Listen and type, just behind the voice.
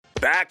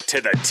back to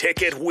The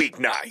Ticket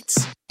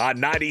weeknights on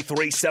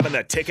 93.7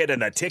 The Ticket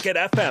and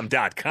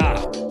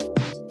theticketfm.com.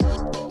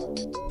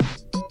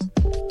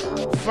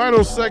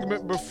 Final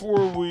segment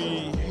before we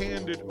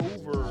hand it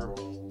over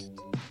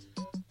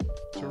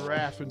to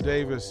Raph and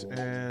Davis.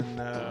 And,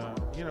 the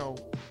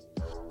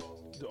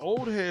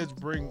old heads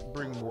bring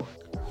work.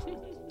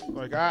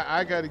 Like,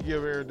 I got to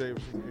give Aaron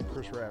Davis and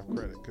Chris Raff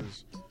credit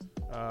because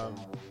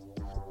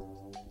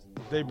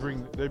they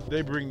bring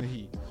the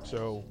heat.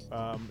 So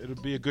it'll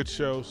be a good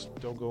show.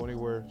 Don't go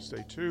anywhere.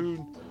 Stay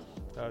tuned.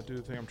 Do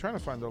the thing. I'm trying to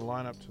find the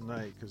lineup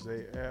tonight because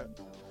they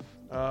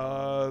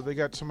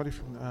got somebody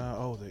from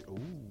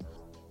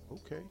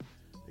okay.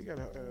 They got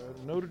a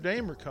Notre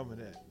Damer coming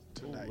in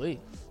tonight.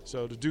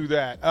 So to do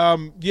that,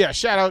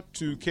 shout out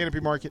to Canopy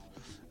Market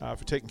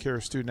for taking care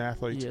of student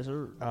athletes. Yes,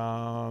 sir.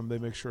 They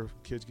make sure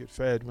kids get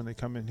fed when they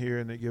come in here,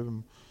 and they give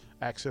them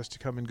access to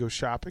come and go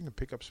shopping and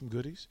pick up some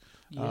goodies.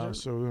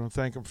 So we want to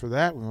thank them for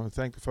that. We want to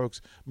thank the folks.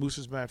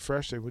 Moose's Mad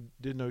Fresh. They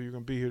didn't know you were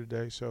going to be here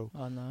today, so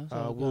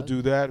we'll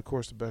do that. Of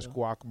course, the best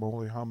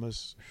guacamole,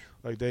 hummus.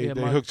 Like they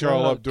hooked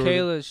y'all up during.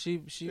 Kayla,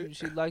 she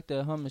liked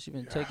that hummus. She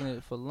been taking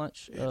it for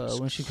lunch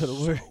when she could have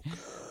worked.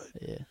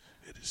 Yeah,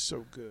 it is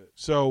so good.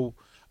 So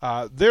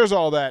there's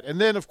all that,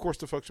 and then of course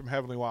the folks from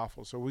Heavenly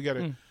Waffles. So we got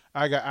to.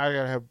 I got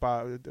to have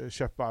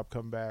Chef Bob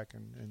come back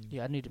and.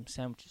 Yeah, I need them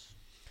sandwiches.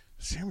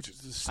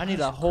 Sandwiches. I need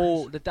a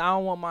whole. I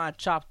don't want mine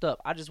chopped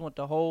up. I just want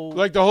the whole.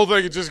 Like the whole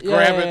thing, and just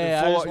grab it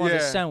and I just want the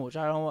sandwich.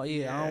 I don't want.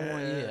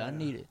 I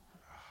need it.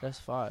 That's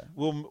fine.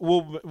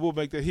 We'll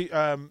make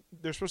that.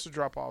 They're supposed to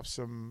drop off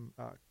some.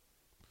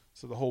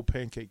 So the whole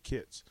pancake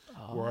kits,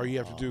 where all you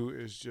have to do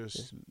is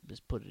just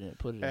put it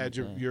in. Add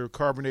your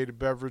carbonated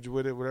beverage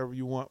with it, whatever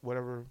you want.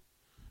 Whatever.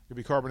 It could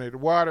be carbonated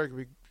water. It could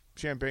be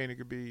champagne. It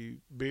could be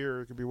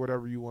beer. It could be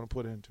whatever you want to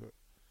put into it.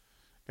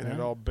 And it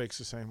all bakes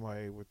the same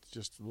way with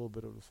just a little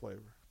bit of the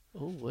flavor.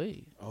 Oh,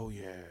 wait. Oh,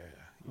 yeah.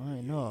 I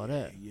didn't know all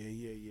that.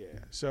 Yeah.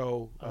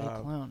 So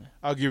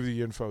I'll give you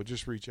the info.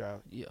 Just reach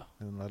out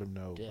and let them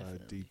know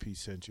DP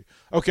sent you.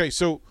 Okay,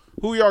 so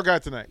who y'all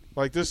got tonight?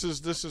 Like this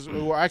is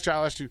well, actually,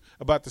 I'll ask you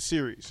about the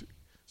series.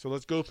 So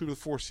let's go through the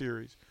 4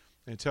 series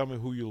and tell me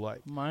who you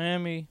like.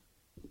 Miami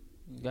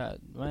going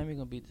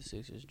to beat the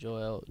Sixers.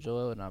 Joel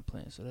not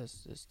playing, so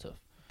that's tough.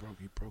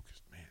 He broke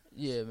his man.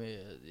 Yeah, man.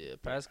 Yeah,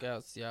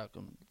 Pascal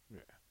Siakam.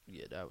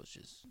 Yeah, that was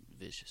just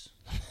vicious.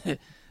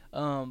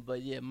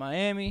 But yeah,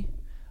 Miami.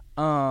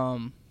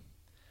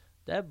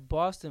 That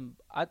Boston.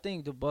 I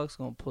think the Bucks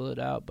gonna pull it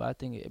out, but I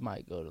think it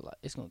might go to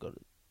it's gonna go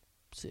to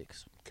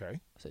 6. Okay.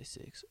 I say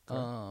 6.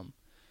 Okay.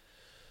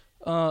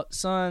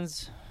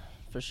 Suns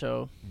for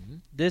sure. Mm-hmm.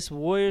 This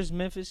Warriors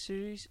Memphis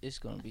series is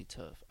gonna be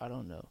tough. I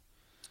don't know.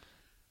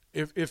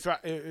 If I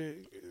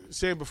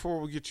say before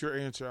we get your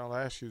answer, I'll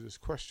ask you this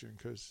question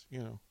because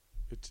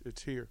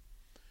it's here.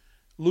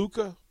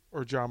 Luka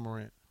or John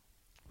Morant?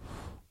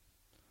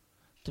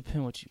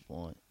 Depend what you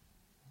want.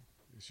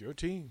 It's your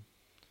team.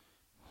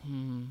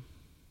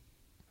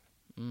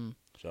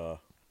 Ja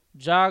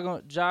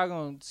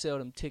gonna sell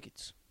them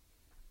tickets.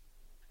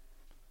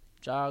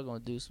 Ja gonna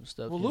do some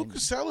stuff. Well,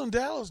 Luka's selling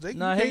Dallas. You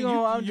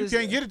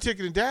can't get a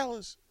ticket in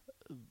Dallas.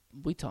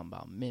 We talking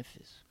about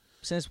Memphis.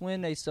 Since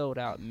when they sold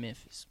out in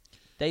Memphis?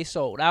 They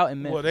sold out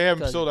in Memphis. Well, they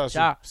haven't sold out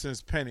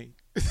since Penny.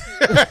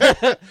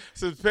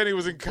 Since Penny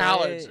was in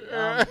college.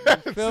 You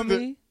feel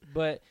me?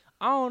 But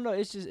I don't know.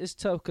 It's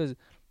tough because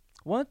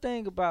one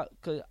thing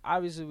because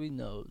obviously we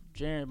know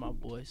Jaren my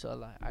boy,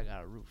 so I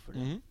gotta root for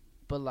them. Mm-hmm.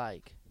 But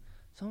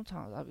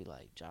sometimes I be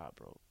like, Ja,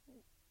 bro,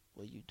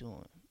 what you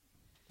doing?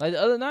 Like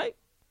the other night.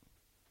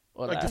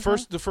 Or like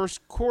the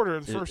first quarter.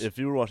 If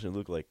you were watching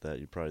Luka like that,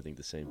 you'd probably think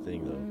the same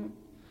thing though.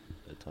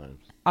 At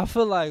times. I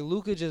feel like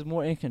Luka just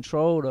more in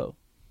control though.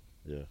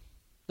 Yeah.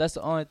 That's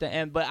the only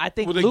thing. But I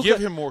think they give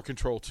him more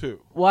control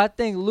too. Well, I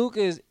think Luka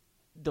is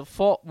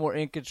default more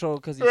in control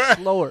because he's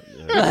slower.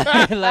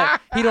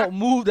 He don't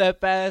move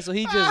that fast, so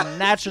he just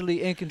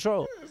naturally in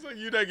control. It's like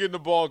you're not getting the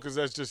ball because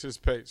that's just his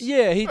pace.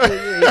 Yeah, he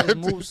just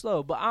moves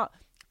slow. But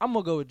I'm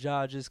gonna go with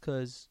Ja just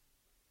because.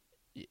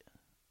 Yeah,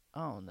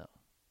 I don't know.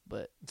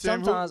 But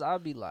sometimes I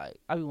be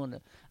wanting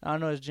to. I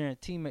know it's Jaren's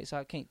teammate, so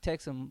I can't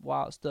text him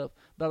wild stuff.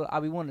 But I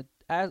be wanting to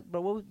ask,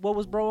 bro, what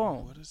was bro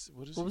on? What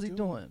was he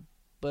doing?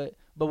 But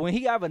when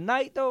he have a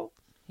night though,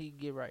 he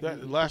get right.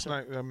 Last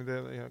night, I mean,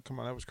 come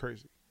on, that was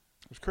crazy.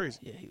 It was crazy.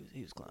 Yeah,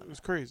 he was climbing. It was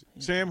crazy.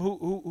 Sam,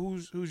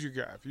 who's your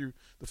guy? If you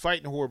the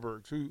fighting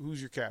Horbergs,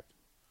 who's your captain?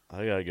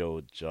 I gotta go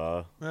with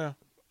Ja. Yeah.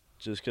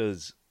 Just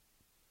because,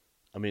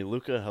 I mean,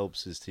 Luka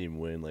helps his team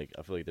win. Like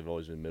I feel like they've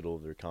always been middle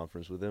of their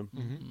conference with him.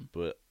 Mm-hmm.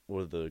 But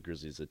what are the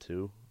Grizzlies at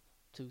 2?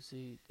 2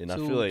 seed. And I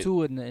feel like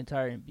 2 in the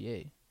entire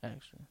NBA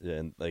actually. Yeah,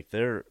 and like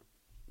their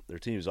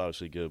team is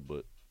obviously good,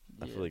 but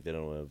I feel like they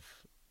don't have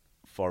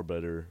far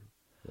better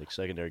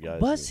secondary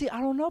guys. But see, I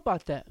don't know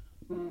about that.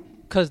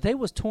 Because they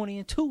was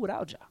 20-2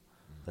 without Ja.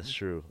 That's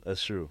true.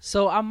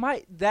 So I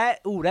might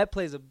that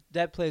plays a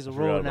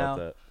role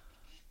now.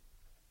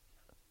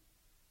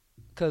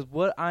 Because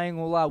I ain't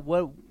gonna lie,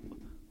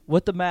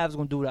 what the Mavs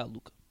gonna do without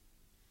Luka?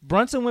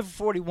 Brunson went for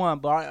 41,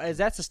 but is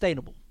that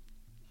sustainable?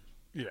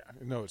 Yeah,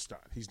 no, it's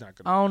not. He's not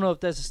going I don't know if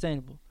that's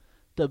sustainable.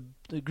 The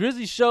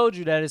Grizzlies showed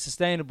you that it's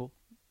sustainable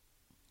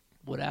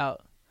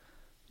without.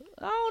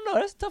 I don't know.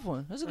 That's a tough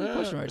one. That's a good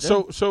question right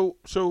there.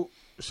 So,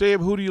 Sam,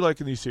 who do you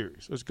like in these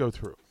series? Let's go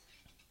through.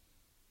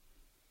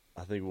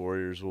 I think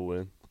Warriors will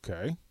win.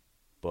 Okay.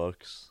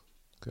 Bucks.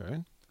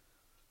 Okay.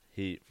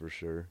 Heat for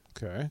sure.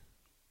 Okay.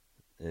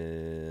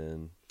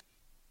 And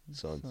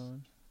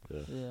Suns.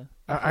 Yeah.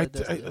 I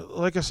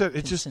like I said,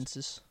 it's consensus.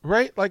 Just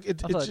right. Like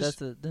it's like just that's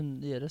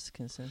the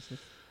consensus.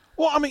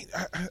 Well, I mean,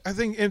 I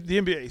think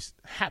the NBA is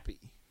happy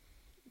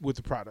with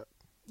the product.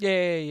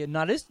 Yeah.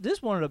 Now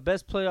this one of the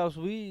best playoffs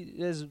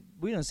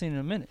we done seen in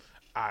a minute.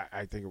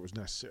 I think it was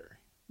necessary.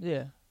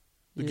 Yeah.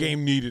 The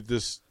game needed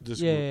this.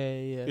 Yeah.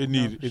 It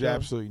needed. It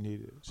absolutely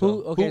needed it.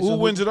 So, who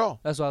wins it all?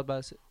 That's what I was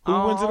about to say. Who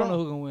wins it all? I don't know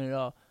who's gonna win it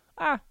all.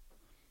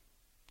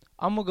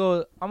 I'm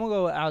gonna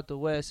go out the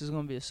West. It's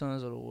gonna be the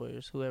Suns or the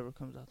Warriors. Whoever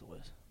comes out the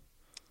West.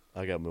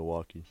 I got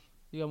Milwaukee.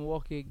 You got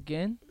Milwaukee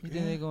again? You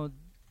think they're gonna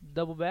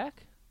double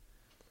back?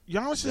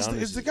 Giannis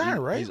is the guy,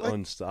 right? He's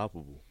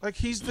unstoppable. Like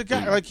he's the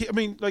guy.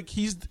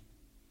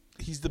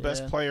 He's the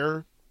best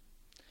player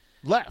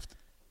left.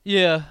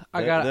 Yeah,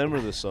 I got them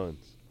or the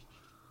Suns.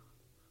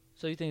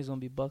 So you think it's gonna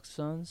be Bucks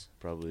Suns?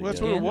 Probably. Well,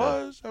 that's what it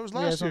was. That was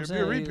last year. It'd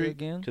be a repeat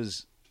again.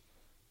 Because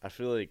I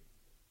feel like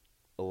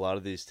a lot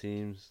of these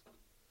teams,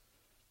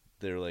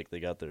 they're like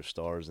they got their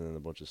stars and then a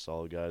bunch of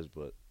solid guys,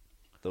 but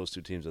those two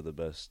teams are the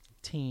best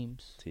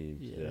teams.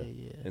 Yeah.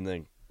 And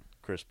then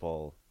Chris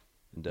Paul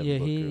and Devin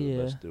Booker are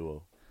the best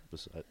duo. I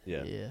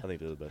think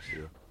they're the best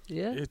duo.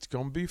 Yeah, it's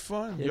gonna be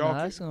fun. Yeah,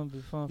 that's gonna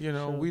be fun. You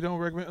know, sure. we don't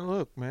recommend.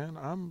 Look, man,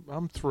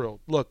 I'm thrilled.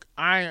 Look,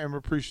 I am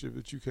appreciative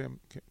that you came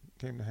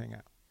to hang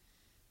out.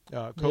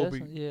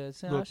 Kobe,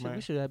 Sam, look, man.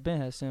 We should have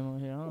been Sam on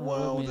here.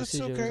 Well, that's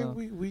okay.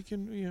 We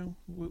can, you know,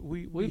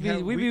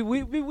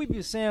 we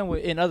be Sam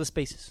in other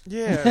spaces.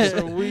 Yeah,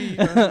 so we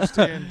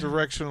understand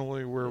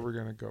directionally where we're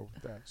gonna go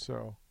with that.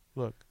 So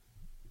look,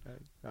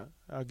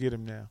 I'll get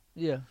him now.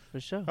 Yeah, for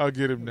sure. I'll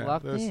get him now.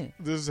 Locked in.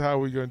 This is how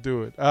we're gonna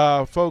do it,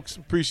 folks.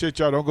 Appreciate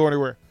y'all. Don't go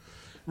anywhere.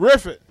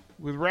 Riff It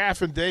with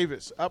Raph and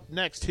Davis up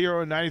next here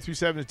on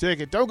 93.7 The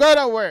Ticket. Don't go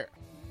nowhere.